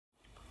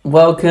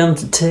Welcome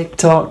to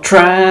TikTok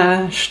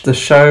Trash, the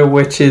show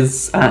which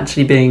is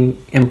actually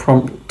being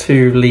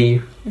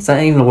impromptuly, is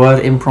that even a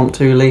word,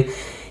 impromptuly,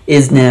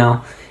 is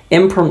now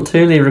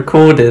impromptuly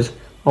recorded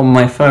on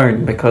my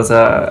phone because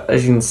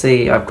as you can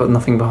see I've got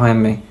nothing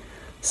behind me.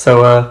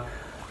 So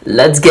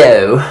let's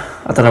go.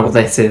 I don't know what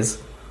this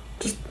is.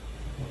 Just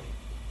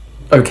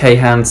okay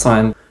hand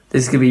sign.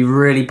 This is going to be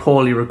really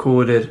poorly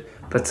recorded,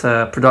 but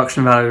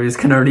production values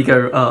can only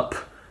go up,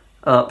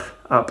 up,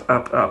 up,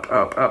 up, up,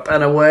 up, up,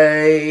 and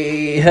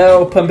away.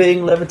 Help, I'm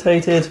being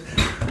levitated.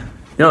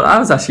 You know, that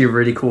was actually a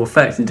really cool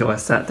effect until I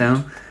sat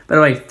down. But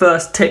anyway,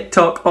 first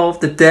TikTok of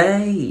the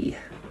day.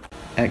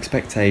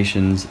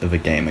 Expectations of a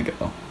gamer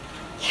girl.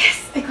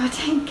 Yes, I got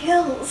 10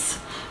 kills.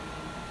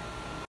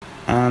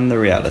 And the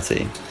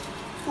reality.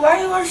 Why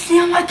do you want to see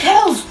all my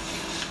kills?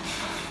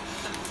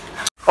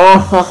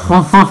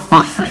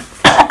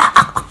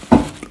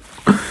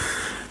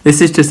 This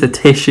is just a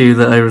tissue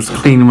that I was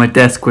cleaning my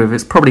desk with.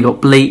 It's probably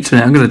got bleach in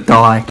it. I'm gonna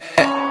die.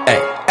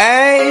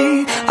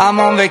 Hey,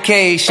 I'm on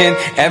vacation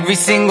every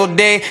single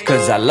day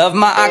cause I love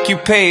my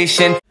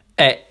occupation.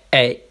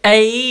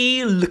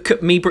 Hey, look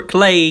at me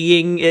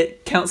bricklaying.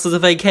 It counts as a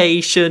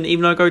vacation,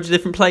 even though I go to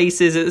different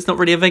places. It's not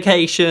really a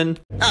vacation.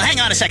 Oh, hang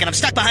on a second. I'm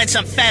stuck behind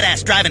some fat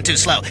ass driving too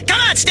slow. Come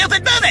on,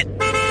 stupid, move it!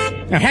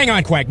 Now hang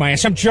on, Quagmire.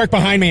 Some jerk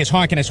behind me is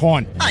honking his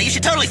horn. Oh, you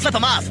should totally flip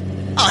him off.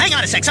 Oh, hang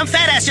on a sec. Some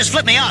fat ass just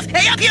flipped me off.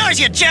 Hey, up yours,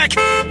 you jerk!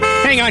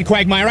 Hang on,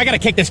 Quagmire. I gotta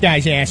kick this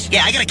guy's ass.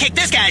 Yeah, I gotta kick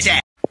this guy's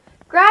ass.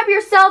 Grab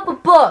yourself a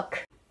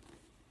book.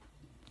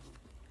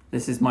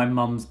 This is my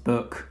mum's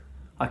book.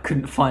 I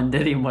couldn't find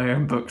any of my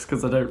own books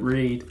because I don't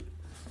read.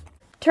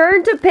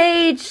 Turn to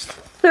page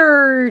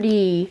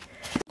 30.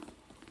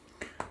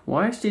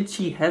 Why did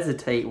she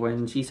hesitate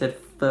when she said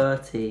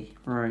 30?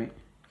 Right,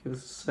 give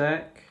us a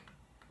sec.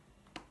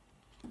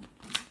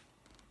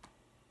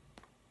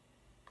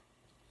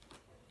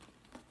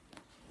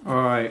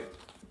 Alright,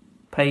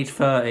 page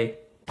 30.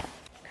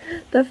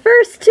 The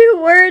first two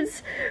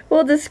words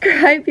will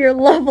describe your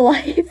love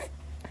life.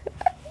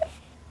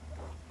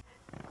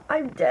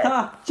 I'm dead.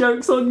 Ha!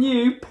 Joke's on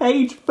you!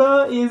 Page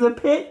 30 is a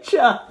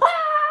picture!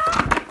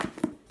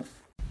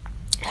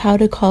 How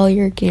to call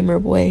your gamer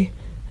boy.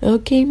 Oh,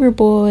 gamer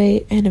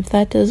boy, and if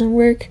that doesn't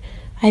work,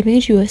 I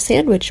made you a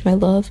sandwich, my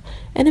love.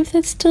 And if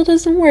that still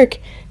doesn't work,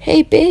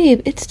 hey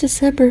babe, it's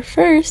December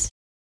 1st.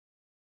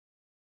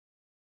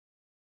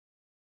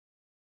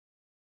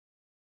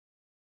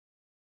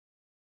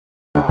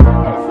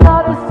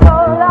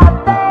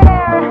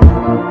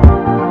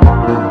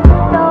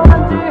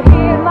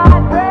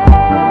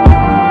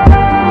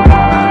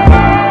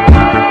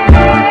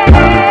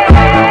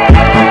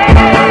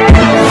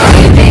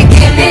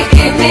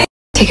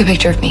 Take a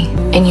picture of me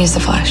and use the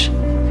flash.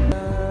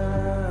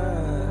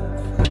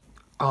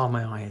 Oh,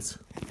 my eyes.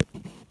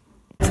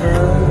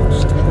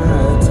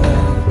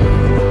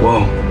 Whoa.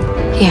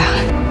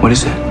 Yeah, What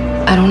is it?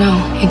 I don't know.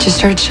 It just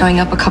started showing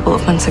up a couple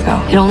of months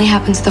ago. It only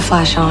happens with the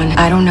flash on.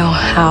 I don't know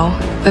how,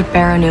 but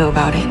Barra knew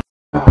about it.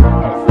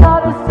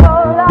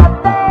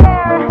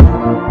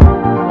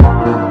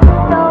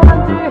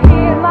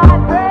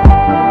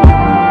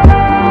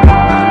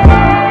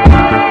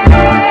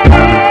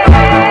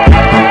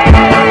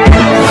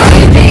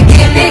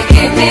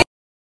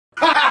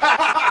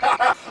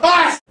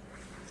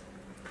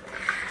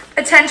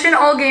 Attention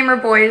all gamer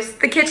boys,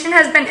 the kitchen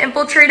has been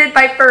infiltrated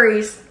by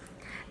furries.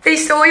 They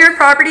stole your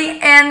property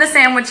and the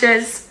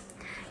sandwiches.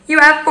 You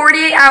have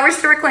 48 hours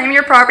to reclaim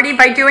your property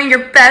by doing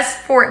your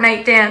best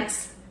Fortnite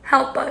dance.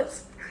 Help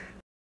us.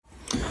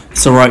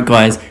 It's alright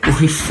guys,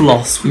 if we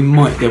floss we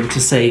might be able to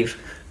save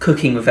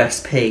Cooking with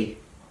SP.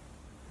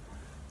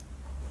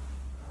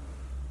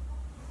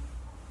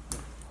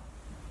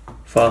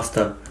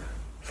 Faster.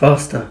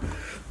 Faster.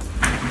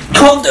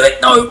 Can't do it,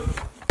 no!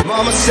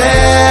 Mama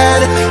said,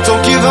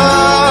 don't give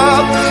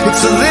up.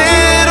 It's a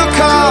little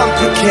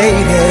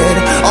complicated.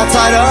 All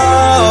tied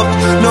up,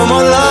 no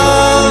more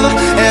love.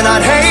 And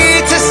I'd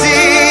hate to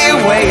see you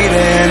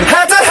waiting.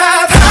 Had to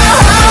have high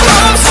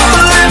hopes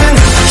for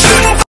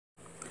living.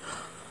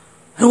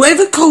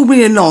 Whoever called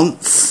me a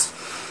nonce,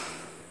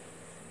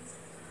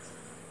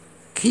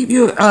 keep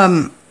your,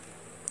 I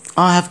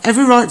have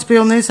every right to be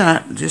on this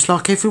app, just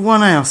like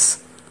everyone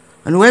else.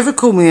 And whoever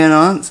called me a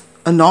nonce,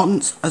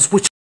 as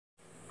which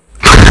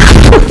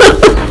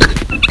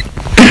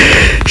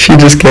She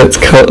just gets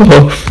cut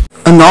off.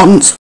 a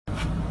nonce.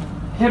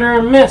 Hit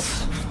or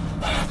miss.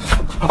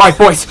 Alright,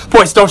 boys,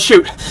 don't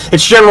shoot.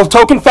 It's General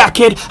Token Fat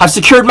Kid. I've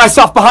secured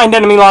myself behind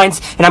enemy lines,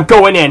 and I'm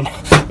going in.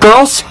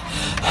 Girls,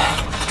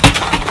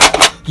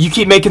 you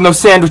keep making those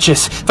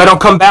sandwiches. If I don't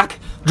come back,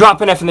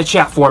 drop an F in the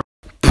chat for me.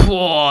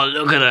 Whoa,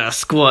 look at that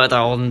squad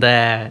on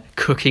there.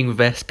 Cooking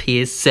with SP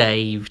is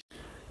saved.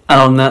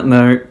 And on that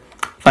note,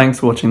 thanks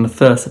for watching the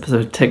first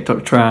episode of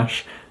TikTok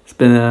Trash. It's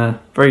been a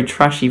very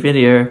trashy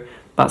video.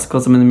 That's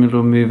because I'm in the middle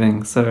of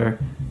moving, so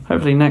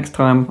hopefully next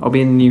time I'll be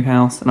in the new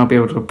house and I'll be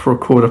able to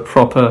record a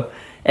proper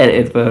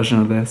edited version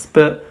of this.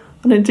 But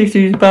I didn't do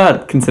too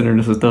bad considering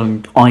this was done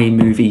in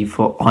iMovie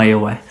for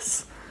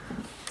iOS.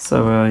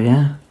 So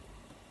yeah.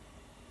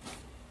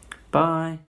 Bye.